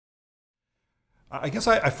I guess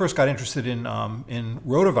I first got interested in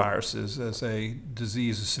rotaviruses as a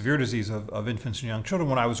disease, a severe disease of infants and young children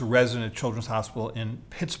when I was a resident at Children's Hospital in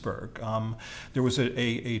Pittsburgh. There was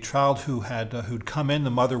a child who'd come in.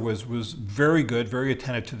 The mother was very good, very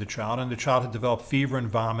attentive to the child, and the child had developed fever and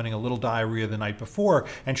vomiting, a little diarrhea the night before,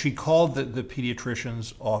 and she called the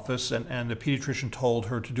pediatrician's office, and the pediatrician told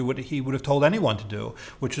her to do what he would have told anyone to do,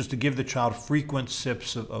 which is to give the child frequent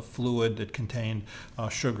sips of fluid that contained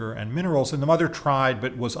sugar and minerals. And the mother tried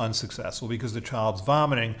but was unsuccessful because the child's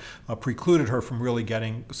vomiting precluded her from really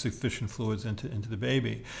getting sufficient fluids into the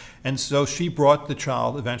baby. And so she brought the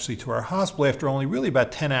child eventually to our hospital after only really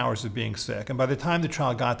about 10 hours of being sick. And by the time the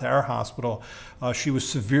child got to our hospital, she was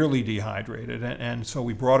severely dehydrated. And so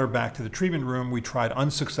we brought her back to the treatment room. We tried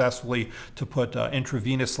unsuccessfully to put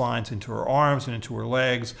intravenous lines into her arms and into her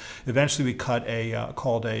legs. Eventually we called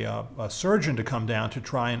a surgeon to come down to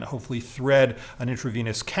try and hopefully thread an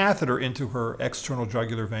intravenous catheter into her external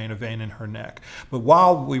jugular vein, a vein in her neck. But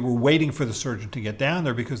while we were waiting for the surgeon to get down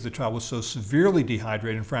there because the child was so severely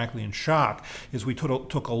dehydrated and frankly in shock, is we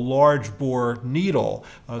took a large bore needle,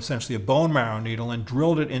 essentially a bone marrow needle, and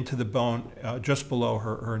drilled it into the bone just below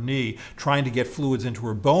her knee, trying to get fluids into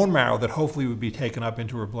her bone marrow that hopefully would be taken up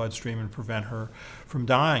into her bloodstream and prevent her from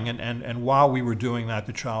dying. And while we were doing that,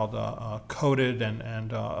 the child coded,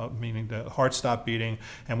 meaning the heart stopped beating,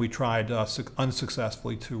 and we tried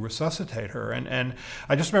unsuccessfully to resuscitate her. And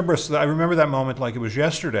I just remember that moment like it was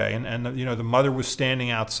yesterday. And you know, the mother was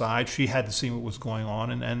standing outside. She had to see what was going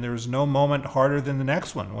on, and there was no moment harder than the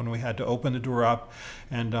next one when we had to open the door up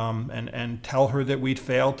and tell her that we'd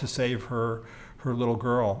failed to save her little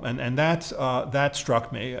girl. And that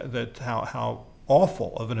struck me, that how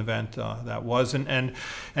awful of an event that was.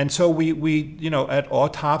 And so we you know, at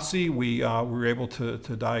autopsy we were able to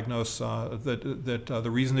diagnose that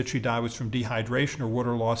the reason that she died was from dehydration or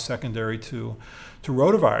water loss secondary to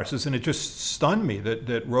rotaviruses. And it just stunned me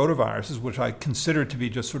that rotaviruses, which I considered to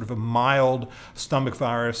be just sort of a mild stomach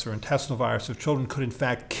virus or intestinal virus of children, could in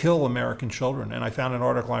fact kill American children. And I found an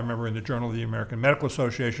article, I remember, in the Journal of the American Medical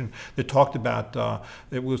Association that talked about, the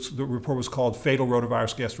report was called Fatal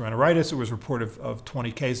Rotavirus Gastroenteritis. It was a report of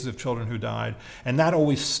 20 cases of children who died. And that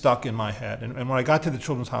always stuck in my head. And when I got to the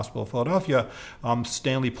Children's Hospital of Philadelphia,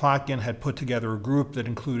 Stanley Plotkin had put together a group that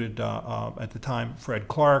included, at the time, Fred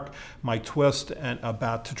Clark, Mike Twist, and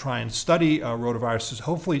about to try and study rotaviruses,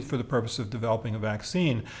 hopefully for the purpose of developing a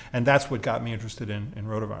vaccine. And that's what got me interested in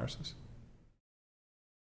rotaviruses.